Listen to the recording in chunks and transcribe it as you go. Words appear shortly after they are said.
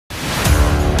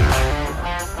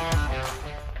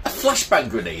flashbang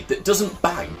grenade that doesn't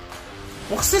bang.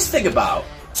 What's this thing about?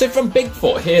 So from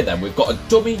Bigfoot here then, we've got a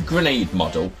dummy grenade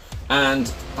model,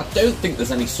 and I don't think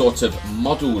there's any sort of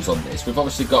models on this. We've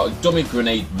obviously got a dummy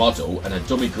grenade model and a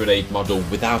dummy grenade model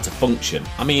without a function.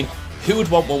 I mean, who would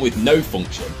want one with no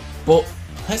function? But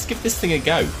let's give this thing a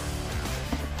go.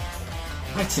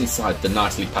 Right inside the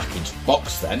nicely packaged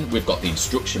box then, we've got the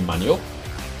instruction manual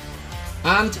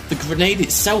and the grenade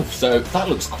itself, so that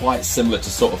looks quite similar to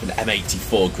sort of an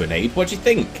M84 grenade. What do you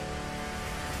think?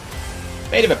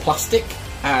 Made of a plastic,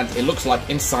 and it looks like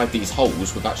inside these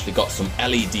holes we've actually got some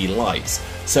LED lights,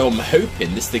 so I'm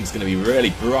hoping this thing's going to be really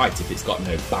bright if it's got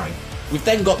no bang. We've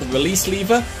then got the release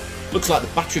lever, looks like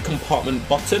the battery compartment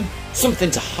bottom, something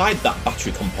to hide that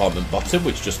battery compartment bottom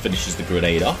which just finishes the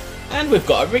grenade off, and we've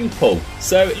got a ring pull,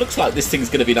 so it looks like this thing's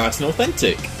going to be nice and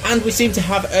authentic. And we seem to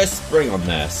have a spring on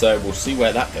there, so we'll see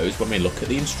where that goes when we look at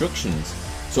the instructions.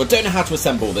 So I don't know how to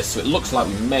assemble this, so it looks like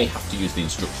we may have to use the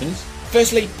instructions.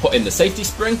 Firstly, put in the safety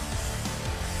spring,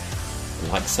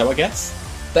 like so I guess.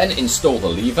 Then install the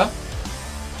lever.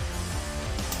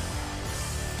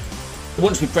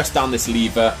 Once we press down this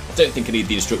lever, I don't think I need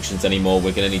the instructions anymore.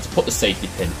 We're going to need to put the safety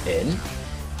pin in,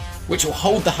 which will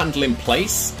hold the handle in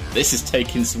place. This is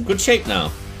taking some good shape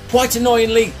now. Quite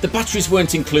annoyingly, the batteries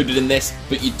weren't included in this,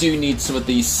 but you do need some of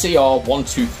these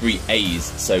CR123As,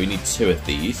 so you need 2 of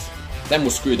these. Then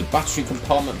we'll screw the battery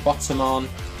compartment bottom on,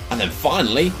 and then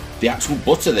finally, the actual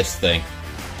butt of this thing.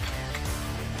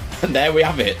 And there we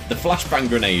have it, the flashbang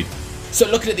grenade. So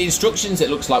looking at the instructions, it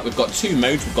looks like we've got 2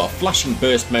 modes. We've got a flashing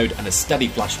burst mode and a steady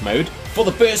flash mode. For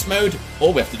the burst mode,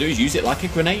 all we have to do is use it like a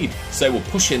grenade. So we'll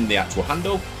push in the actual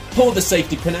handle, pull the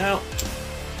safety pin out,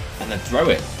 and then throw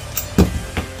it.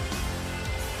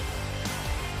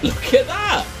 Look at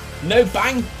that! No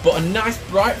bang, but a nice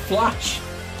bright flash.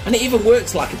 And it even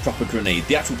works like a proper grenade.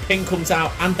 The actual pin comes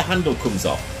out and the handle comes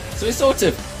off. So it sort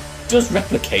of does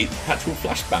replicate the actual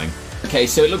flashbang. Okay,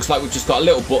 so it looks like we've just got a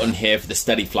little button here for the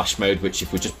steady flash mode, which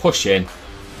if we just push in,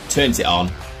 turns it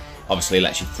on. Obviously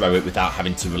lets you throw it without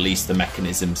having to release the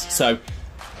mechanisms. So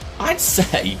I'd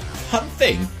say that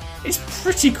thing is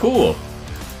pretty cool.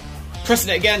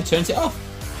 Pressing it again turns it off.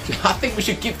 I think we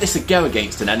should give this a go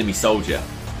against an enemy soldier.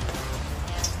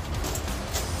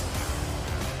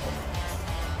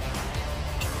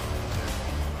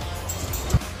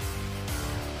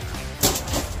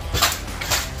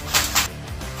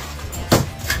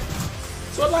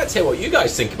 So I'd like to hear what you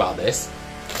guys think about this.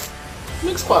 It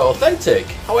looks quite authentic.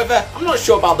 However, I'm not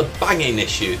sure about the banging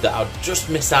issue that I'll just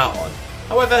miss out on.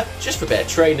 However, just for a bit of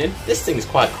training, this thing is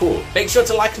quite cool. Make sure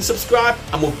to like and subscribe,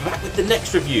 and we'll be back with the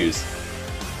next reviews.